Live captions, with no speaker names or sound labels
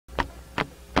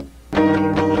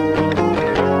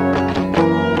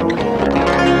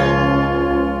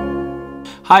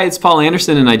Hi, it's Paul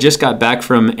Andersen, and I just got back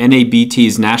from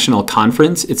NABT's national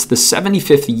conference. It's the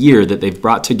 75th year that they've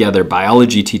brought together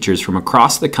biology teachers from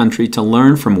across the country to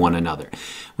learn from one another.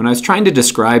 When I was trying to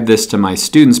describe this to my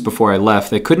students before I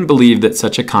left, they couldn't believe that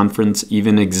such a conference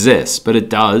even exists, but it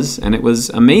does, and it was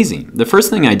amazing. The first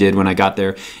thing I did when I got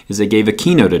there is I gave a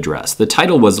keynote address. The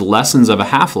title was Lessons of a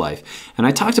Half-Life, and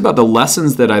I talked about the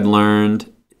lessons that I'd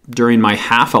learned during my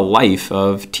half a life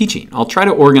of teaching. I'll try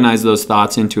to organize those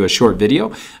thoughts into a short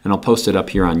video, and I'll post it up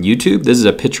here on YouTube. This is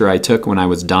a picture I took when I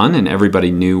was done, and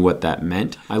everybody knew what that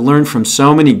meant. I learned from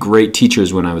so many great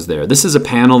teachers when I was there. This is a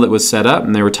panel that was set up,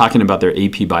 and they were talking about their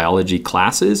AP biology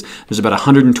classes. There's about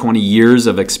 120 years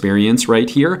of experience right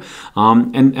here.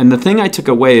 And the thing I took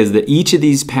away is that each of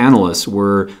these panelists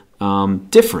were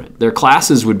different. Their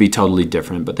classes would be totally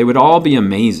different, but they would all be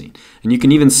amazing. And you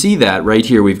can even see that right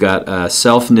here. We've got a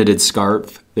self-knitted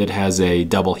scarf that has a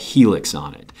double helix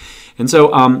on it. And so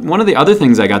one of the other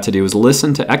things I got to do was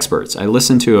listen to experts. I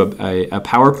listened to a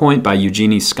PowerPoint by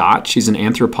Eugenie Scott. She's an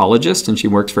anthropologist and she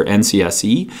works for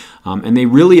NCSE. And they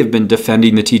really have been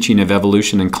defending the teaching of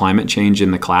evolution and climate change in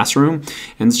the classroom.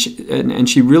 And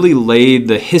she really laid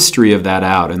the history of that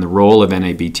out and the role of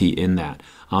NABT in that.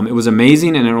 It was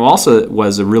amazing, and it also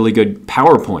was a really good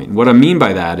PowerPoint. What I mean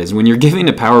by that is when you're giving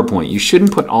a PowerPoint, you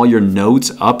shouldn't put all your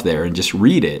notes up there and just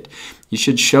read it. You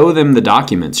should show them the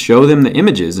documents, show them the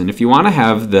images, and if you want to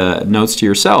have the notes to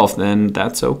yourself, then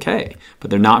that's okay. But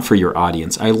they're not for your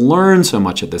audience. I learned so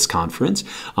much at this conference.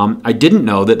 I didn't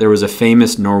know that there was a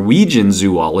famous Norwegian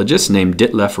zoologist named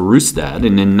Ditlev Rustad,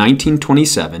 and in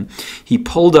 1927, he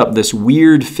pulled up this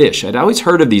weird fish. I'd always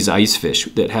heard of these ice fish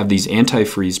that have these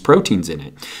antifreeze proteins in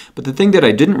it. But the thing that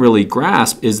I didn't really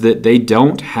grasp is that they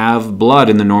don't have blood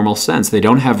in the normal sense. They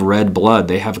don't have red blood.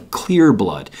 They have clear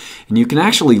blood. And you can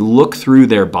actually look through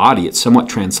their body. It's somewhat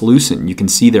translucent. You can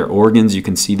see their organs, you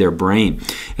can see their brain.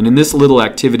 And in this little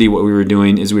activity, what we were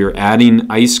doing is we were adding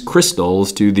ice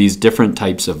crystals to these different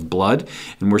types of blood.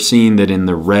 And we're seeing that in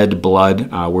the red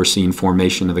blood, we're seeing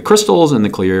formation of the crystals, and the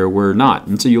clear we're not.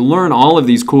 And so you learn all of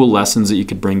these cool lessons that you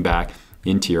could bring back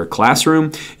into your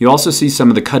classroom. You also see some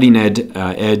of the cutting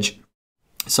edge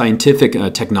scientific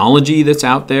technology that's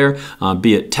out there,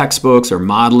 be it textbooks or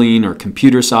modeling or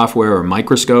computer software or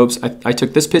microscopes. I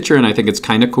took this picture and I think it's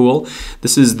kind of cool.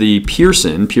 This is the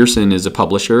Pearson. Pearson is a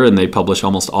publisher and they publish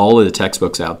almost all of the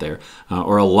textbooks out there,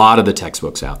 or a lot of the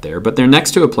textbooks out there. But they're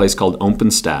next to a place called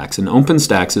OpenStax, and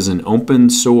OpenStax is an open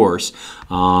source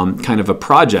kind of a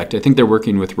project. I think they're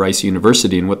working with Rice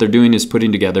University, and what they're doing is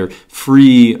putting together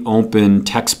free open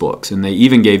textbooks, and they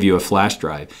even gave you a flash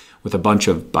drive with a bunch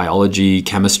of biology,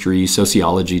 chemistry,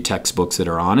 sociology textbooks that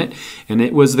are on it. And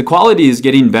the quality is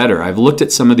getting better. I've looked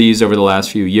at some of these over the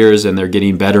last few years and they're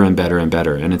getting better and better and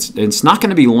better. And it's not going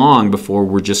to be long before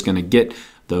we're just going to get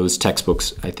those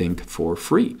textbooks, I think, for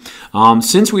free.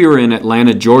 Since we were in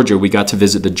Atlanta, Georgia, we got to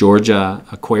visit the Georgia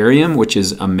Aquarium, which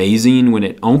is amazing. When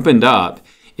it opened up,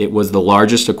 it was the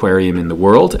largest aquarium in the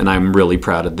world, and I'm really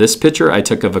proud of this picture I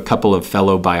took of a couple of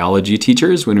fellow biology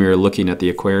teachers when we were looking at the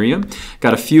aquarium.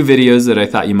 Got a few videos that I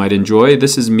thought you might enjoy.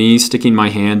 This is me sticking my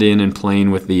hand in and playing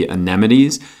with the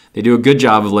anemones. They do a good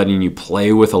job of letting you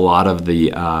play with a lot of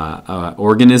the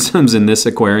organisms in this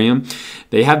aquarium.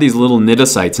 They have these little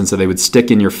cnidocytes, and so they would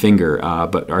stick in your finger,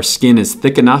 but our skin is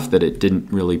thick enough that it didn't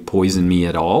really poison me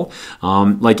at all.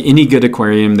 Like any good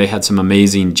aquarium, they had some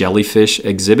amazing jellyfish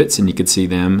exhibits, and you could see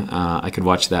them. I could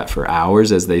watch that for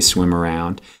hours as they swim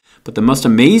around. But the most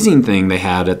amazing thing they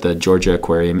had at the Georgia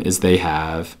Aquarium is they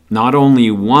have not only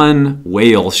one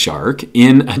whale shark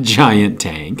in a giant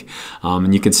tank,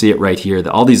 and you can see it right here,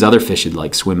 that all these other fish would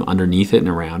like swim underneath it and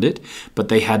around it, but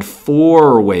they had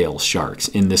 4 whale sharks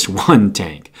in this one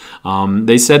tank.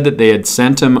 They said that they had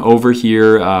sent them over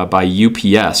here by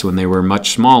UPS when they were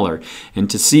much smaller, and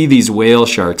to see these whale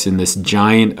sharks in this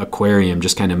giant aquarium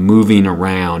just kind of moving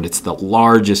around, it's the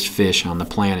largest fish on the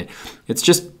planet. It's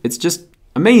just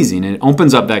amazing, and it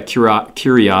opens up that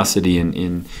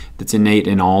curiosity that's innate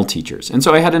in all teachers. And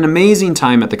so I had an amazing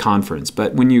time at the conference,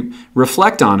 but when you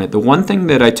reflect on it, the one thing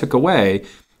that I took away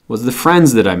was the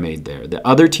friends that I made there, the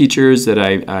other teachers that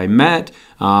I met,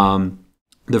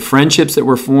 the friendships that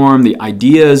were formed, the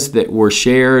ideas that were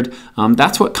shared.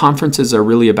 That's what conferences are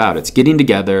really about. It's getting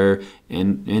together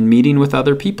and meeting with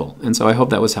other people. And so I hope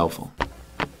that was helpful.